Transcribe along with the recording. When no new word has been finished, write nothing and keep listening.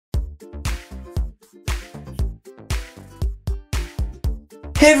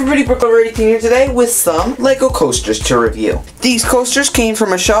Hey everybody, BrickLink here today with some LEGO coasters to review. These coasters came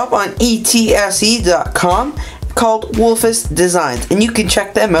from a shop on ETSE.com called Wolfus Designs, and you can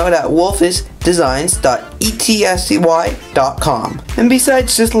check them out at wolfusdesigns.etsy.com. And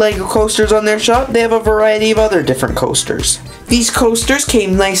besides just LEGO coasters on their shop, they have a variety of other different coasters. These coasters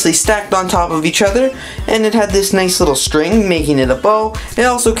came nicely stacked on top of each other, and it had this nice little string making it a bow. It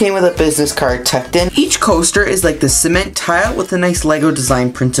also came with a business card tucked in. Each coaster is like the cement tile with a nice LEGO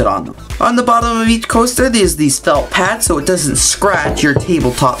design printed on them. On the bottom of each coaster there's these felt pads so it doesn't scratch your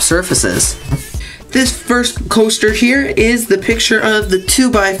tabletop surfaces. This first coaster here is the picture of the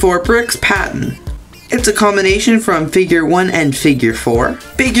 2x4 bricks pattern. It's a combination from figure 1 and figure 4.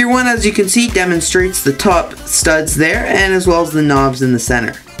 Figure 1, as you can see, demonstrates the top studs there and as well as the knobs in the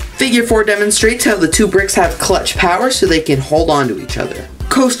center. Figure 4 demonstrates how the two bricks have clutch power so they can hold on to each other.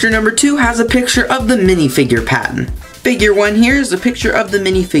 Coaster number 2 has a picture of the minifigure pattern. Figure 1 here is a picture of the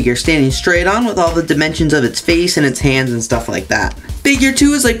minifigure standing straight on with all the dimensions of its face and its hands and stuff like that. Figure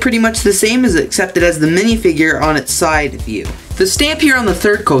 2 is like pretty much the same except it has the minifigure on its side view. The stamp here on the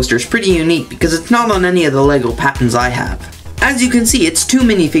third coaster is pretty unique because it's not on any of the LEGO patterns I have. As you can see, it's two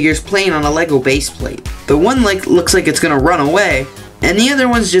minifigures playing on a LEGO base plate. The one looks like it's gonna run away, and the other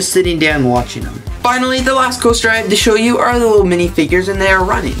one's just sitting down watching them. Finally, the last coaster I have to show you are the little minifigures, and they are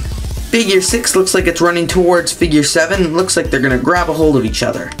running. Figure 6 looks like it's running towards figure 7 and looks like they're gonna grab a hold of each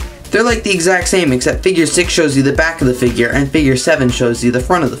other. They're like the exact same, except figure 6 shows you the back of the figure and figure 7 shows you the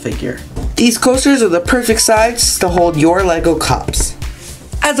front of the figure. These coasters are the perfect size to hold your LEGO cups.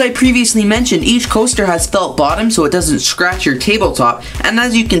 As I previously mentioned, each coaster has felt bottom so it doesn't scratch your tabletop, and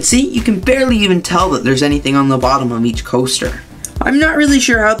as you can see, you can barely even tell that there's anything on the bottom of each coaster. I'm not really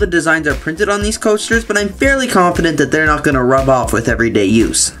sure how the designs are printed on these coasters, but I'm fairly confident that they're not going to rub off with everyday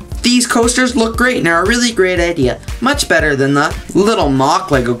use. These coasters look great and are a really great idea, much better than the little mock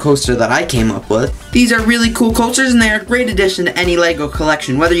LEGO coaster that I came up with. These are really cool coasters and they are a great addition to any LEGO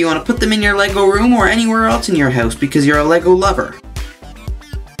collection, whether you want to put them in your LEGO room or anywhere else in your house because you're a LEGO lover.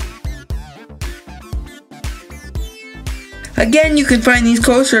 Again, you can find these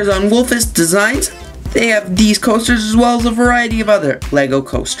coasters on Wolfus Designs. They have these coasters as well as a variety of other LEGO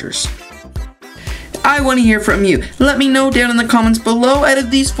coasters. I want to hear from you. Let me know down in the comments below, out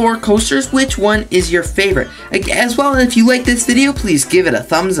of these 4 coasters, which one is your favorite. As well, if you like this video, please give it a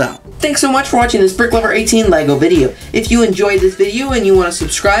thumbs up. Thanks so much for watching this BrickLink LEGO video. If you enjoyed this video and you want to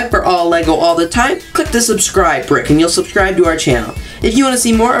subscribe for all LEGO all the time, click the subscribe brick and you'll subscribe to our channel. If you want to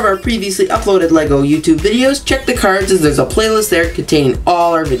see more of our previously uploaded LEGO YouTube videos, check the cards as there's a playlist there containing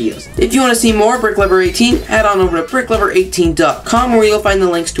all our videos. If you want to see more BrickLink, head on over to BrickLink18.com where you'll find the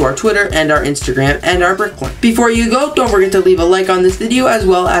links to our Twitter and our Instagram and our BrickLink. Before you go, don't forget to leave a like on this video as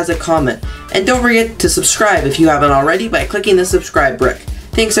well as a comment. And don't forget to subscribe if you haven't already by clicking the subscribe brick.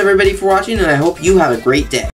 Thanks everybody for watching and I hope you have a great day.